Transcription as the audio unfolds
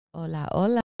Hola,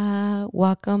 hola.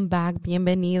 Welcome back.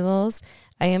 Bienvenidos.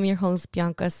 I am your host,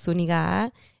 Bianca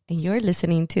Zuniga, and you're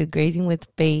listening to Grazing with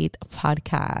Faith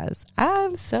podcast.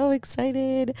 I'm so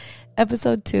excited.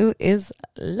 Episode 2 is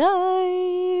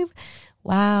live.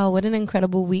 Wow, what an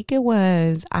incredible week it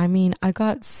was. I mean, I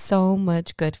got so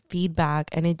much good feedback,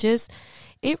 and it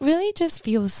really just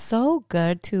feels so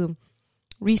good to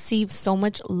receive so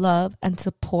much love and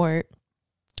support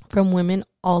from women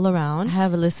all around. I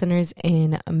have listeners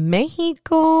in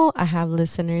Mexico. I have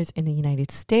listeners in the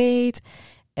United States,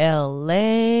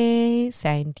 LA,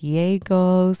 San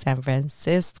Diego, San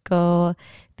Francisco,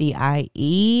 the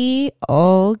IE.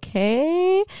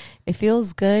 Okay. It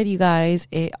feels good, you guys.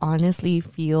 It honestly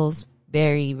feels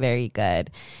very, very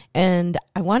good. And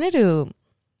I wanted to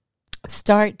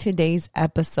start today's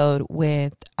episode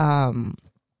with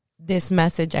this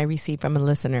message I received from a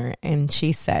listener. And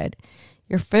she said,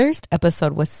 "Your first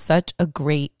episode was such a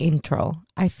great intro.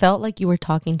 I felt like you were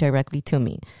talking directly to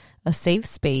me. A safe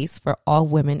space for all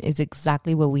women is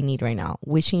exactly what we need right now.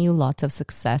 Wishing you lots of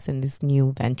success in this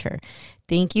new venture."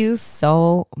 Thank you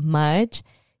so much,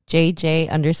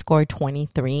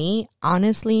 JJ_23.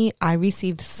 Honestly, I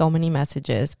received so many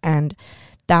messages, and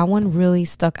that one really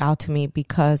stuck out to me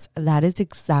because that is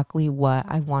exactly what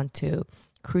I want to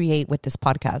create with this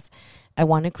podcast. I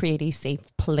want to create a safe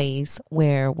place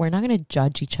where we're not going to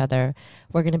judge each other.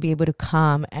 We're going to be able to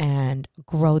come and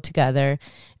grow together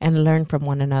and learn from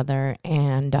one another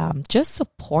and just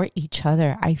support each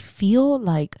other. I feel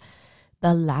like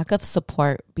the lack of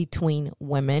support between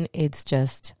women, it's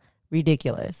just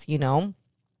ridiculous, you know?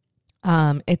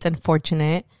 It's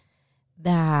unfortunate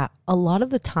that a lot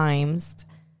of the times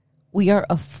we are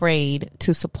afraid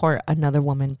to support another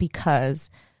woman because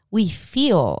we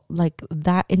feel like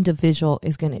that individual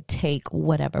is going to take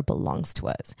whatever belongs to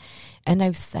us. And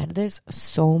I've said this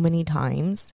so many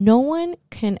times. No one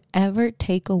can ever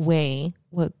take away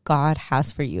what God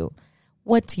has for you.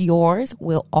 What's yours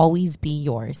will always be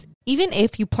yours. Even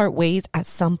if you part ways at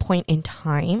some point in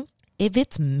time, if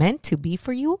it's meant to be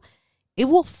for you, it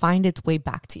will find its way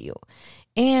back to you.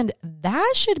 And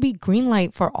that should be green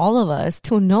light for all of us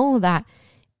to know that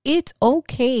it's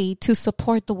okay to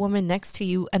support the woman next to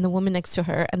you and the woman next to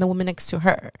her and the woman next to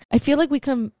her. I feel like we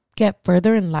can get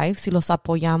further in life si los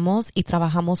apoyamos y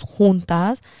trabajamos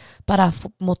juntas para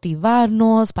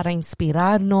motivarnos, para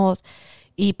inspirarnos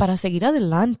y para seguir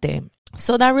adelante.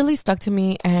 So that really stuck to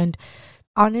me, and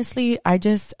honestly,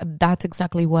 that's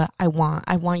exactly what I want.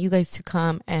 I want you guys to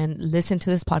come and listen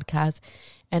to this podcast,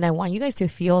 and I want you guys to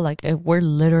feel like we're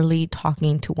literally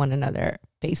talking to one another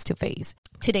face to face.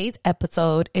 Today's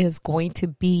episode is going to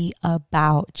be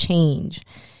about change.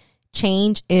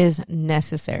 Change is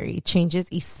necessary. Change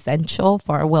is essential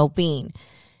for our well-being.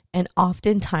 And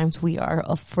oftentimes we are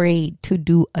afraid to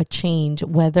do a change,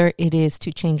 whether it is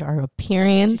to change our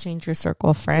appearance, to change your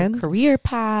circle of friends, career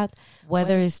path,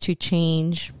 whether it's to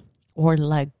change or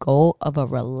let go of a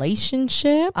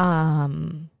relationship.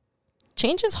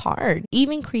 Change is hard.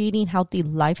 Even creating healthy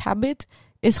life habits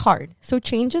is hard. So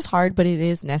change is hard, but it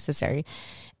is necessary.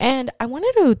 And I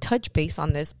wanted to touch base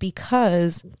on this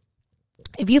because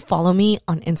if you follow me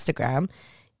on Instagram,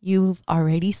 you've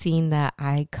already seen that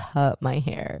I cut my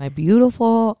hair. My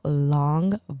beautiful,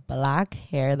 long, black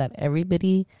hair that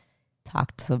everybody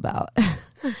talks about.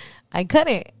 I cut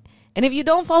it. And if you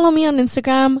don't follow me on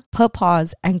Instagram, put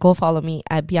pause and go follow me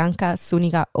at Bianca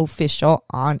Zuniga Official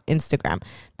on Instagram.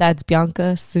 That's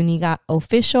Bianca Zuniga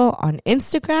Official on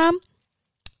Instagram.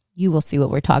 You will see what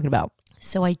we're talking about.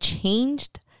 So I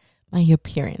changed my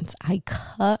appearance. I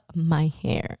cut my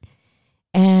hair.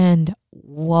 And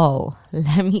whoa,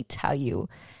 let me tell you,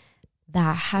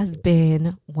 that has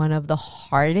been one of the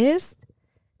hardest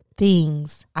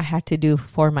things I had to do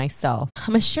for myself.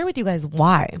 I'm going to share with you guys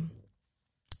why.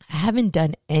 I haven't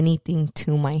done anything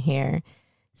to my hair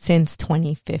since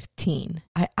 2015.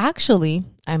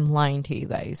 I'm lying to you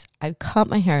guys. I cut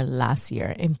my hair last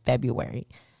year in February,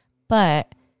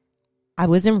 but I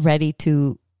wasn't ready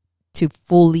to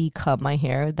fully cut my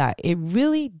hair. That it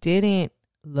really didn't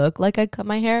look like I cut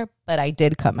my hair, but I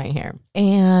did cut my hair.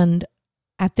 And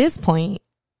at this point,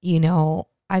 you know,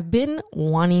 I've been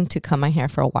wanting to cut my hair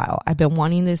for a while. I've been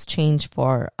wanting this change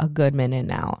for a good minute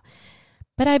now,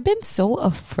 but I've been so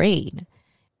afraid.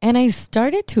 And I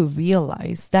started to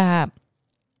realize that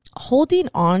holding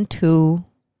on to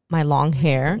my long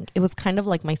hair, it was kind of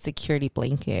like my security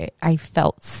blanket. I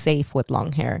felt safe with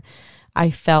long hair. I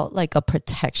felt like a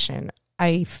protection.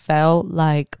 I felt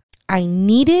like I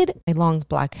needed my long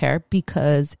black hair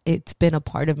because it's been a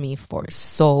part of me for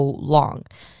so long.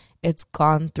 It's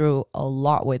gone through a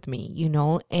lot with me, you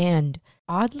know, and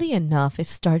oddly enough, it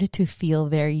started to feel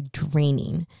very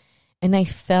draining. And I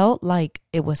felt like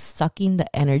it was sucking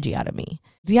the energy out of me.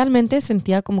 Realmente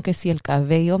sentía como que si el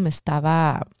cabello me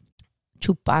estaba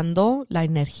chupando la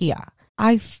energía.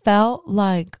 I felt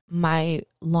like my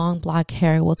long black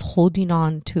hair was holding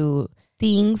on to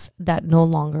things that no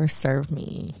longer served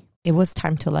me. It was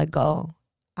time to let go.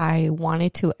 I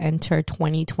wanted to enter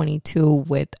 2022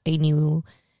 with a new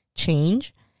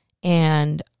change,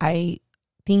 and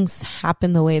things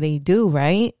happen the way they do,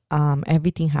 right?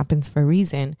 Everything happens for a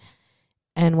reason.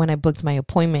 And when I booked my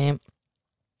appointment,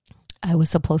 I was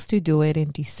supposed to do it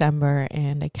in December,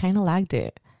 and I kind of lagged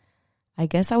it. I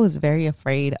guess I was very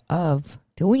afraid of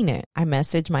doing it. I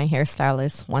messaged my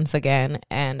hairstylist once again,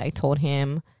 and I told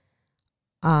him,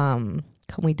 can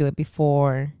we do it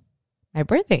before my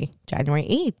birthday, January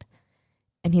 8th?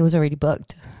 And he was already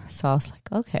booked. So I was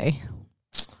like, okay,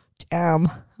 damn,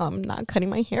 I'm not cutting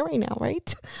my hair right now,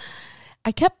 right?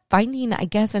 I kept finding, I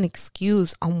guess, an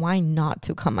excuse on why not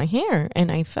to cut my hair.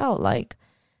 And I felt like,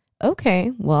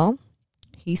 okay, well,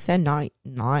 he said not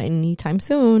anytime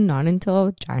soon, not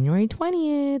until January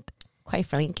 20th. Quite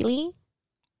frankly,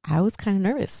 I was kind of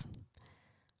nervous.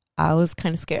 I was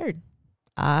kind of scared.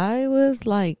 I was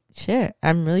like, shit,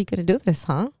 I'm really going to do this,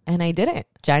 huh? And I did it.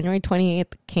 January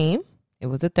 28th came. It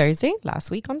was a Thursday, last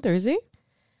week on Thursday.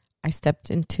 I stepped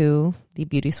into the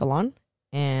beauty salon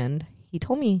and he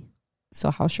told me, so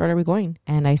how short are we going?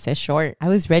 And I said short. I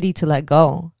was ready to let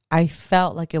go. I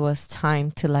felt like it was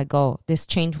time to let go. This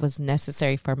change was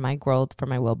necessary for my growth, for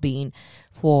my well-being,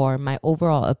 for my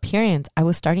overall appearance. I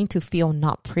was starting to feel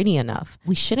not pretty enough.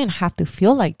 We shouldn't have to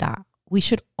feel like that. We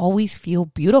should always feel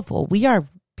beautiful. We are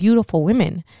beautiful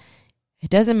women. It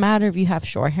doesn't matter if you have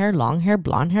short hair, long hair,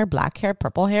 blonde hair, black hair,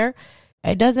 purple hair.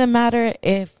 It doesn't matter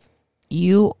if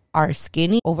you are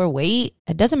skinny, overweight.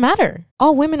 It doesn't matter.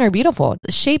 All women are beautiful.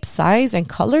 The shape, size, and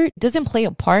color doesn't play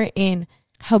a part in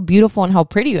how beautiful and how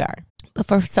pretty you are. But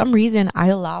for some reason, I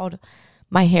allowed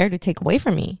my hair to take away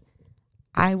from me.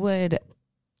 I would,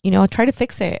 try to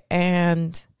fix it,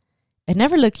 and it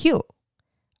never looked cute.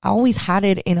 I always had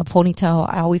it in a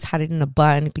ponytail. I always had it in a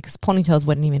bun because ponytails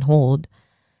wouldn't even hold.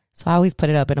 So I always put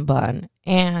it up in a bun.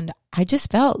 And I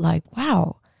just felt like,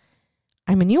 wow,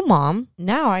 I'm a new mom.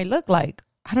 Now I look like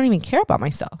I don't even care about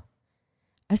myself.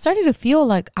 I started to feel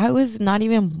like I was not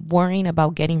even worrying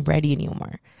about getting ready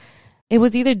anymore. It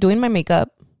was either doing my makeup,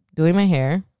 doing my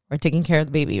hair, or taking care of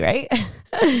the baby, right?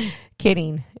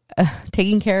 Kidding.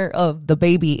 Taking care of the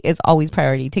baby is always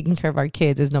priority. Taking care of our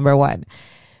kids is number one.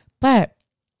 But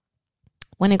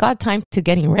when it got time to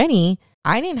getting ready,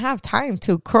 I didn't have time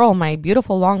to curl my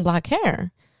beautiful long black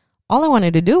hair. All I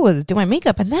wanted to do was do my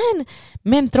makeup. And then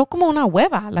me entró como una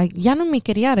hueva. Like, ya no me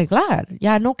quería arreglar.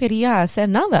 Ya no quería hacer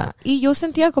nada. Y yo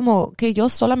sentía como que yo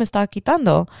sola me estaba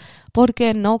quitando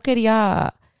porque no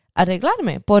quería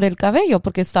arreglarme por el cabello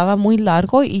porque estaba muy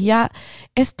largo y ya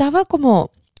estaba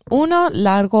como 1,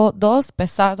 largo, 2,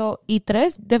 pesado y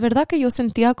 3, de verdad que yo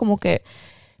sentía como que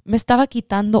me estaba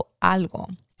quitando algo.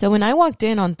 So when I walked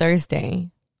in on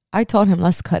Thursday, I told him,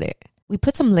 let's cut it. We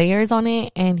put some layers on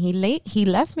it and he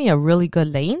left me a really good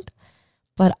length.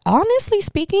 But honestly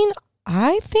speaking,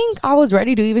 I think I was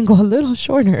ready to even go a little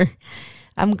shorter.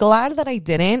 I'm glad that I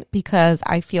didn't because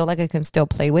I feel like I can still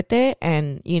play with it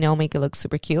and, make it look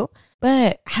super cute.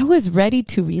 But I was ready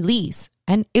to release.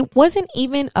 And it wasn't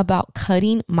even about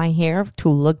cutting my hair to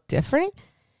look different.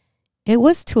 It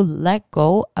was to let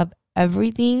go of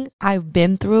everything I've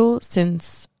been through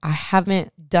since I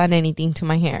haven't done anything to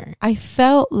my hair. I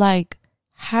felt like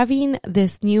having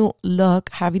this new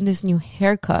look, having this new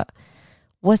haircut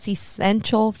was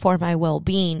essential for my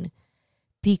well-being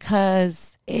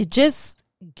because it just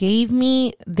gave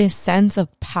me this sense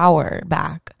of power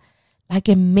back. Like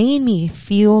it made me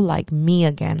feel like me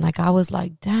again. Like I was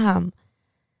like, damn,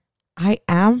 I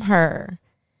am her.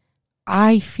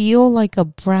 I feel like a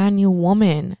brand new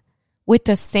woman with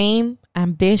the same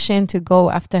ambition to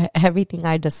go after everything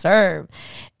I deserve.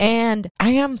 And I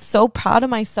am so proud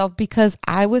of myself because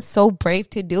I was so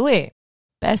brave to do it.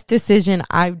 Best decision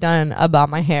I've done about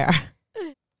my hair.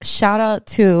 Shout out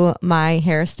to my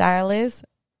hairstylist,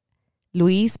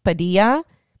 Luis Padilla.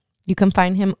 You can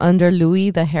find him under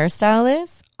Louis the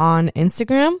Hairstylist on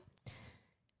Instagram.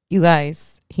 You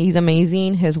guys, he's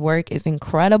amazing. His work is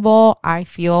incredible. I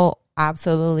feel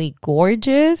absolutely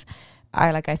gorgeous.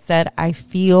 Like I said, I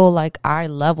feel like I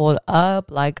leveled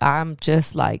up. Like I'm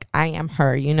just like, I am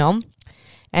her,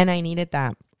 And I needed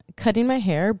that. Cutting my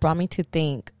hair brought me to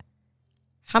think,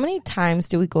 how many times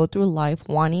do we go through life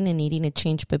wanting and needing to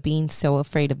change but being so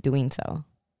afraid of doing so?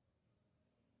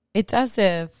 It's as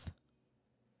if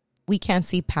we can't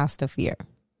see past the fear.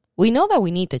 We know that we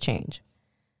need to change.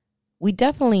 We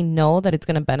definitely know that it's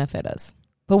going to benefit us,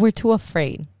 but we're too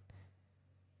afraid.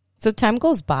 So time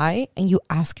goes by and you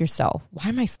ask yourself, why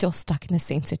am I still stuck in the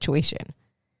same situation?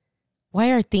 Why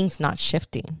are things not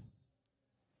shifting?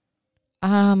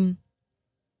 Want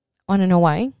to know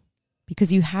why?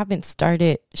 Because you haven't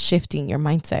started shifting your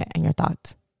mindset and your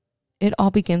thoughts. It all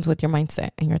begins with your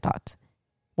mindset and your thoughts.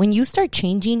 When you start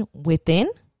changing within,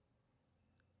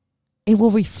 it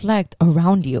will reflect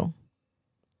around you.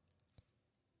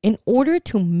 In order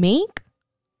to make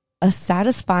a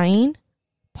satisfying,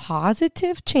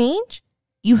 positive change,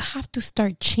 you have to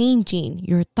start changing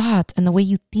your thoughts and the way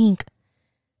you think,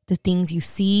 the things you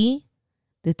see,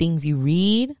 the things you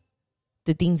read,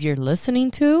 the things you're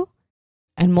listening to,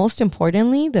 and most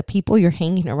importantly, the people you're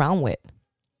hanging around with.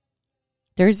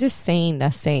 There's this saying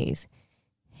that says,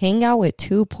 hang out with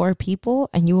 2 poor people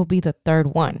and you will be the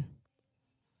third one.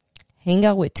 Hang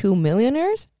out with 2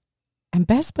 millionaires and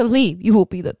best believe you will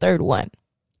be the third one.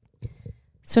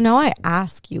 So now I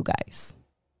ask you guys,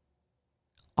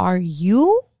 are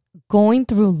you going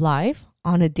through life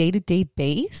on a day-to-day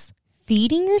basis,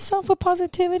 feeding yourself with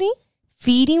positivity,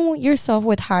 feeding yourself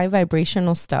with high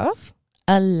vibrational stuff,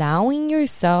 allowing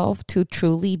yourself to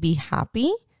truly be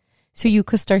happy so you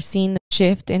could start seeing the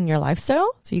shift in your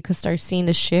lifestyle, so you could start seeing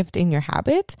the shift in your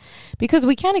habit? Because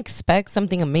we can't expect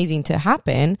something amazing to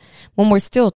happen when we're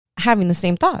still having the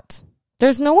same thoughts.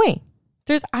 There's no way.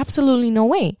 There's absolutely no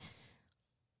way.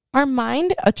 Our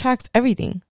mind attracts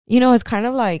everything. You know, it's kind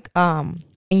of like, and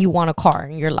you want a car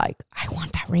and you're like, I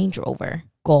want that Range Rover.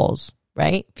 Goals,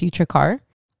 right? Future car.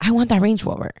 I want that Range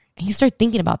Rover. And you start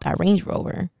thinking about that Range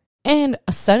Rover. And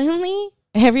suddenly,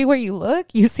 everywhere you look,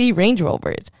 you see Range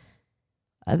Rovers.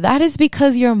 That is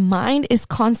because your mind is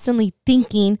constantly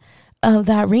thinking of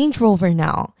that Range Rover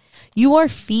now. You are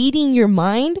feeding your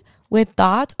mind with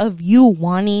thoughts of you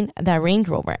wanting that Range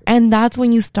Rover. And that's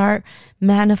when you start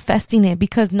manifesting it,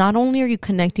 because not only are you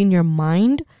connecting your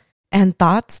mind and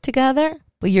thoughts together,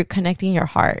 but you're connecting your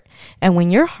heart. And when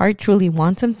your heart truly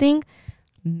wants something,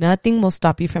 nothing will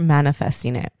stop you from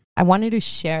manifesting it. I wanted to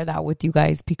share that with you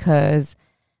guys because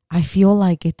I feel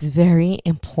like it's very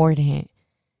important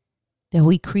that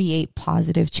we create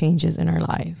positive changes in our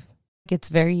life. It's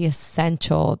very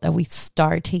essential that we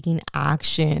start taking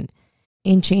action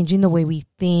in changing the way we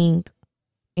think,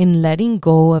 in letting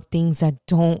go of things that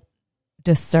don't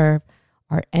deserve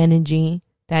our energy,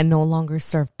 that no longer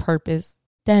serve purpose,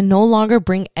 that no longer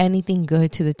bring anything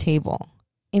good to the table.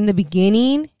 In the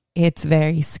beginning, it's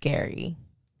very scary.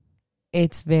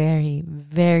 It's very,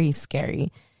 very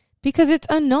scary because it's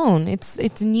unknown.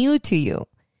 It's new to you.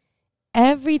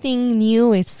 Everything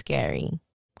new is scary.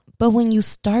 But when you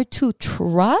start to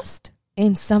trust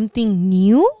in something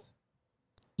new,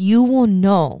 you will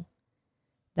know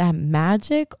that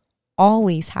magic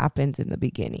always happens in the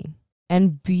beginning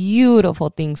and beautiful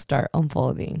things start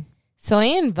unfolding. So I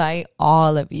invite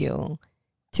all of you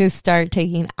to start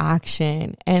taking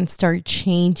action and start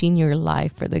changing your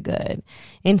life for the good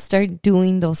and start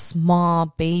doing those small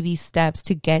baby steps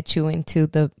to get you into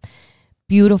the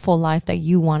beautiful life that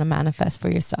you want to manifest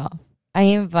for yourself. I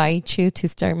invite you to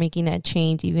start making that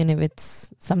change, even if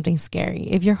it's something scary.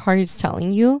 If your heart is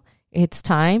telling you it's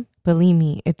time, believe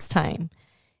me, it's time.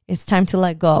 It's time to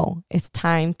let go. It's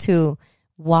time to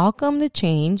welcome the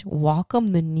change, welcome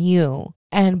the new,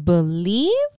 and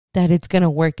believe that it's going to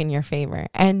work in your favor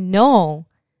and know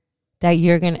that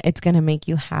it's going to make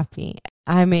you happy.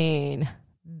 I mean,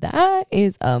 that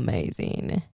is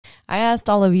amazing. I asked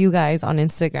all of you guys on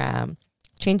Instagram,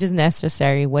 change is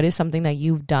necessary. What is something that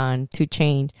you've done to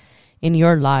change in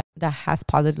your life that has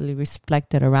positively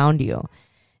reflected around you?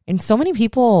 And so many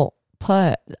people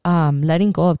put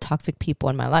letting go of toxic people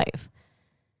in my life.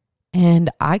 And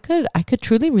I could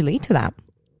truly relate to that.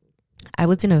 I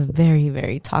was in a very,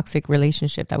 very toxic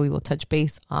relationship that we will touch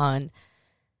base on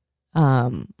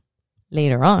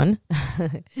later on.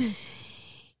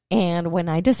 And when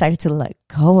I decided to let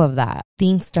go of that,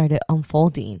 things started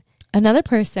unfolding. Another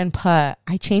person put,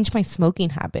 I changed my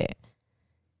smoking habit.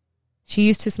 She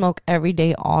used to smoke every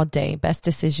day, all day. Best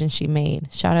decision she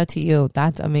made. Shout out to you.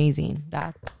 That's amazing.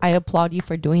 I applaud you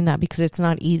for doing that because it's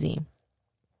not easy.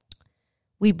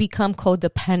 We become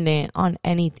codependent on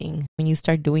anything when you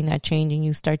start doing that change and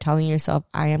you start telling yourself,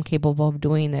 I am capable of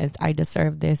doing this. I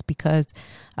deserve this because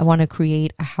I want to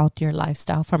create a healthier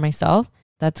lifestyle for myself.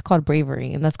 That's called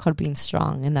bravery, and that's called being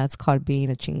strong, and that's called being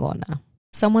a chingona.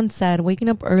 Someone said waking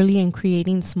up early and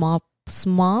creating small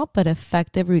but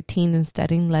effective routines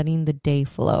instead of letting the day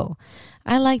flow.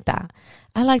 I like that.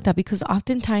 I like that because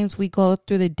oftentimes we go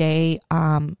through the day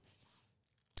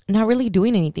not really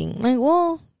doing anything. Like,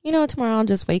 well, tomorrow I'll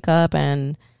just wake up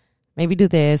and maybe do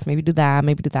this, maybe do that,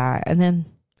 maybe do that. And then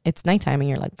it's nighttime and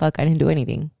you're like, fuck, I didn't do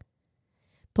anything.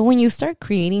 But when you start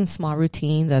creating small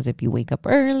routines, as if you wake up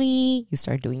early, you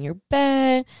start doing your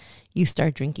bed, you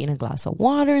start drinking a glass of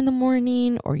water in the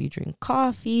morning, or you drink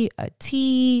coffee, a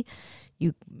tea,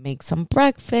 you make some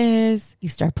breakfast, you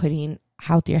start putting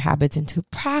healthier habits into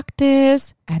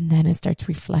practice, and then it starts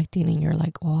reflecting and you're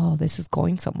like, oh, this is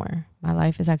going somewhere. My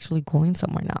life is actually going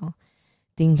somewhere now.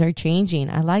 Things are changing.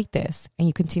 I like this. And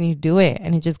you continue to do it,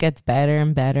 and it just gets better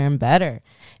and better and better.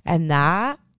 And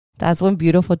that's when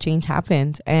beautiful change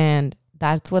happens. And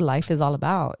that's what life is all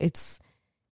about. It's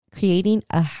creating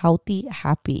a healthy,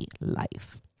 happy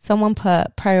life. Someone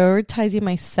put, prioritizing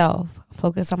myself,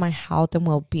 focus on my health and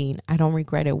well-being. I don't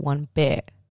regret it one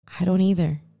bit. I don't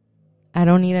either. And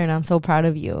I'm so proud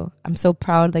of you. I'm so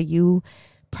proud that you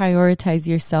prioritize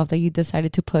yourself, that you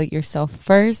decided to put yourself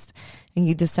first and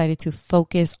you decided to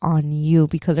focus on you,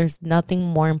 because there's nothing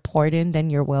more important than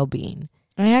your well-being.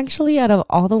 I actually, out of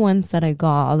all the ones that I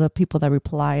got, all the people that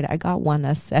replied, I got one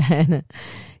that said,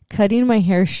 cutting my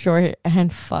hair short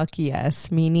and fuck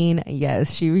yes, meaning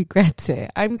yes, she regrets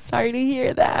it. I'm sorry to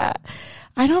hear that.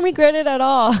 I don't regret it at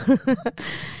all.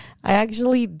 I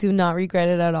actually do not regret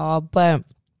it at all. But,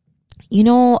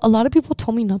 a lot of people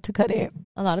told me not to cut it.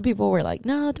 A lot of people were like,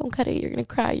 no, don't cut it. You're going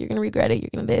to cry. You're going to regret it. You're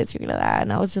going to this. You're going to that.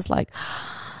 And I was just like,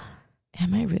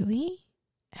 am I really?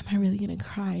 Am I really going to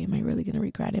cry? Am I really going to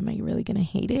regret it? Am I really going to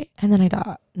hate it? And then I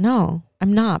thought, no,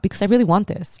 I'm not, because I really want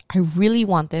this. I really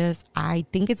want this. I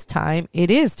think it's time. It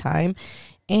is time.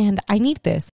 And I need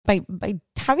this. By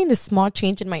having this small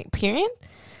change in my appearance,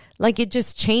 like, it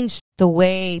just changed the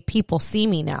way people see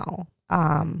me now.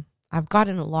 I've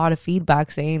gotten a lot of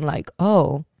feedback saying like,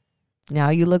 oh, now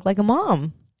you look like a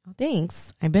mom. Oh,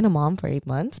 thanks. I've been a mom for 8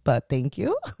 months, but thank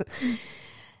you.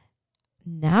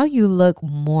 Now you look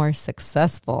more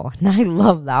successful. And I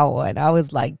love that one. I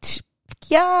was like,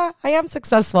 yeah, I am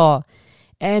successful.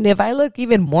 And if I look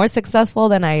even more successful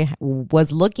than I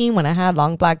was looking when I had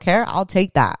long black hair, I'll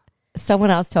take that.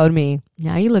 Someone else told me,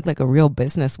 now you look like a real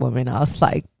businesswoman. I was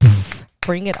like,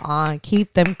 bring it on.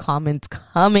 Keep them comments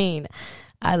coming.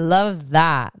 I love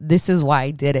that. This is why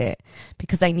I did it,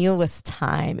 because I knew it was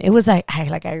time. It was it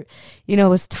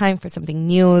was time for something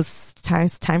new. It's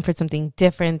time for something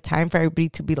different. Time for everybody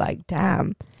to be like,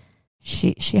 damn,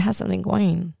 she has something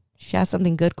going. She has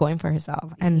something good going for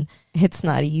herself. And it's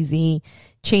not easy.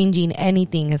 Changing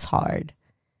anything is hard.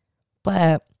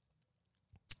 But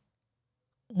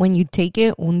when you take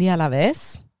it un día a la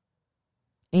vez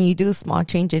and you do small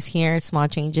changes here, small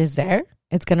changes there,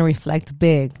 it's going to reflect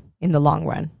big in the long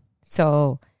run.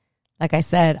 So, like I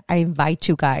said, I invite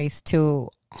you guys to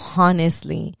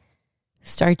honestly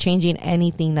start changing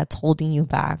anything that's holding you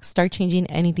back. Start changing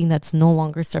anything that's no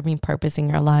longer serving purpose in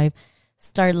your life.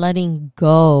 Start letting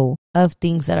go of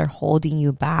things that are holding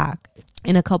you back.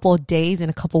 In a couple of days,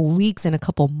 in a couple of weeks, in a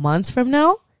couple of months from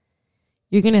now,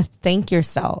 you're going to thank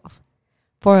yourself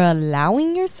for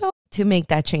allowing yourself to make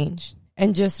that change.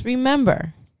 And just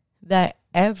remember that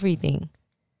everything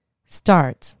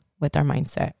starts with our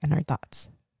mindset and our thoughts.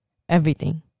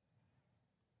 Everything.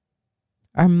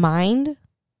 Our mind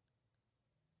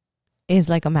is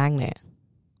like a magnet.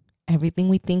 Everything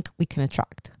we think, we can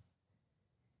attract.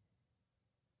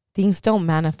 Things don't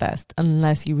manifest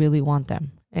unless you really want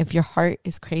them. If your heart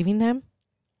is craving them,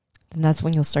 then that's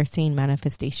when you'll start seeing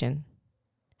manifestation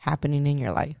happening in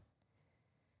your life.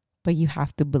 But you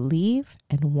have to believe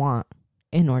and want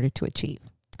in order to achieve.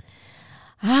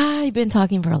 I've been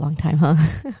talking for a long time, huh?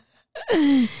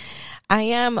 I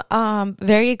am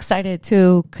very excited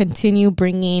to continue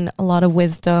bringing a lot of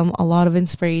wisdom, a lot of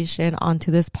inspiration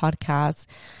onto this podcast.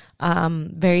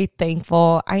 Very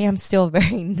thankful. I am still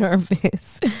very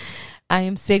nervous. I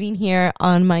am sitting here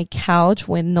on my couch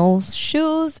with no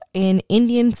shoes in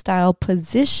Indian style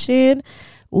position.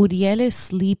 Uriel is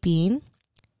sleeping.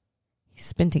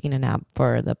 He's been taking a nap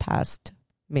for the past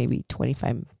maybe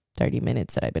 25, 30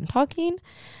 minutes that I've been talking.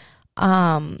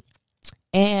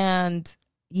 And,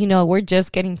 we're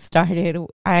just getting started.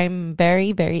 I'm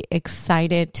very, very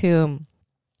excited to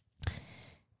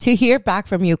hear back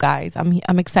from you guys.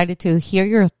 I'm excited to hear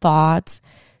your thoughts,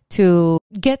 to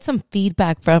get some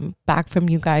feedback back from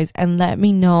you guys, and let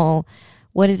me know,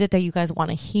 what is it that you guys want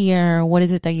to hear? What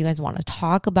is it that you guys want to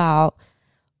talk about?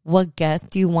 What guests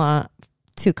do you want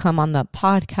to come on the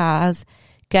podcast?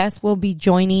 Guests will be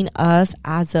joining us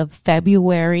as of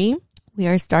February. We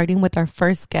are starting with our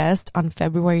first guest on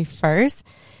February 1st.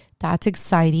 That's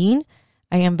exciting.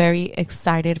 I am very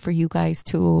excited for you guys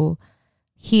to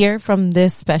hear from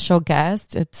this special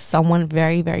guest. It's someone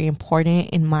very, very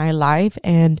important in my life,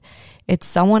 and It's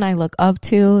someone I look up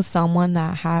to, someone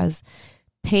that has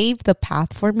paved the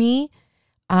path for me,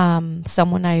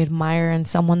 someone I admire, and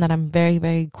someone that I'm very,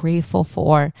 very grateful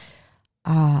for.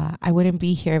 I wouldn't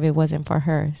be here if it wasn't for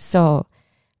her. So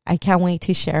I can't wait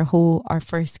to share who our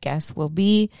first guest will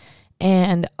be.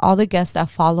 And all the guests that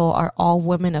follow are all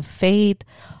women of faith,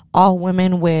 all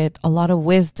women with a lot of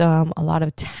wisdom, a lot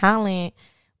of talent,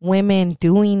 women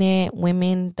doing it,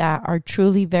 women that are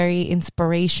truly very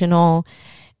inspirational.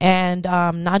 And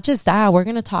not just that, we're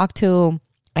going to talk to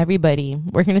everybody.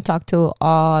 We're going to talk to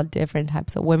all different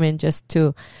types of women just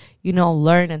to,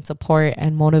 learn and support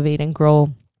and motivate and grow.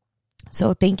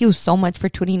 So thank you so much for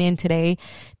tuning in today.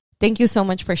 Thank you so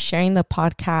much for sharing the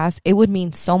podcast. It would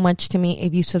mean so much to me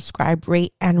if you subscribe,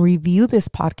 rate, and review this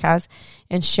podcast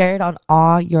and share it on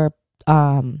all your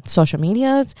social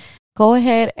medias. Go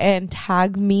ahead and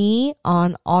tag me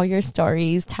on all your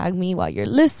stories. Tag me while you're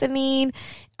listening.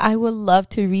 I would love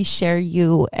to reshare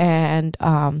you. And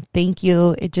thank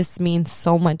you. It just means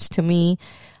so much to me.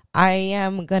 I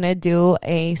am going to do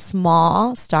a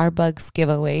small Starbucks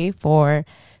giveaway for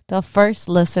the first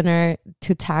listener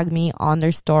to tag me on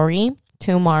their story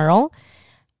tomorrow.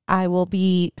 I will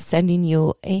be sending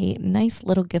you a nice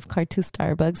little gift card to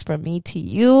Starbucks from me to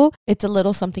you. It's a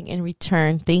little something in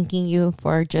return, thanking you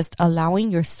for just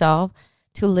allowing yourself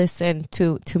to listen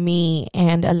to me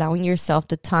and allowing yourself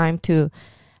the time to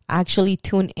actually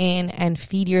tune in and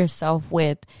feed yourself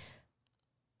with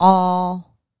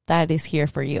all that is here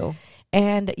for you.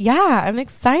 And yeah, I'm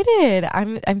excited.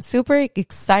 I'm super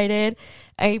excited.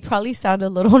 I probably sound a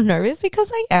little nervous because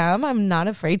I am. I'm not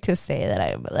afraid to say that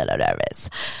I'm a little nervous.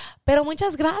 Pero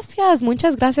muchas gracias.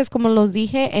 Muchas gracias. Como los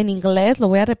dije en inglés, lo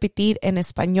voy a repetir en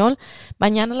español.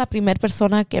 Mañana la primera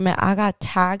persona que me haga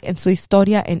tag en su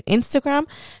historia en Instagram,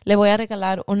 le voy a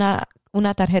regalar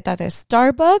una tarjeta de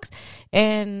Starbucks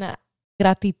en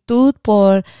gratitud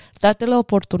por darte la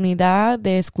oportunidad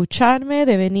de escucharme,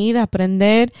 de venir a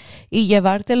aprender y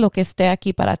llevarte lo que esté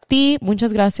aquí para ti.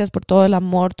 Muchas gracias por todo el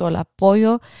amor, todo el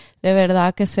apoyo. De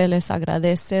verdad que se les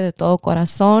agradece de todo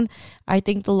corazón. I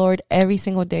thank the Lord every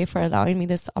single day for allowing me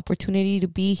this opportunity to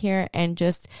be here and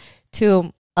just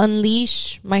to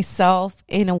unleash myself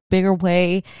in a bigger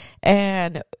way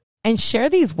and share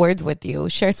these words with you,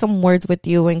 share some words with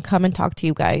you and come and talk to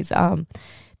you guys.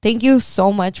 Thank you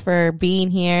so much for being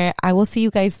here. I will see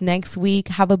you guys next week.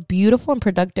 Have a beautiful and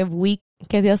productive week.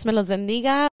 Que Dios me los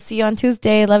bendiga. See you on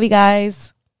Tuesday. Love you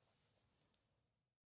guys.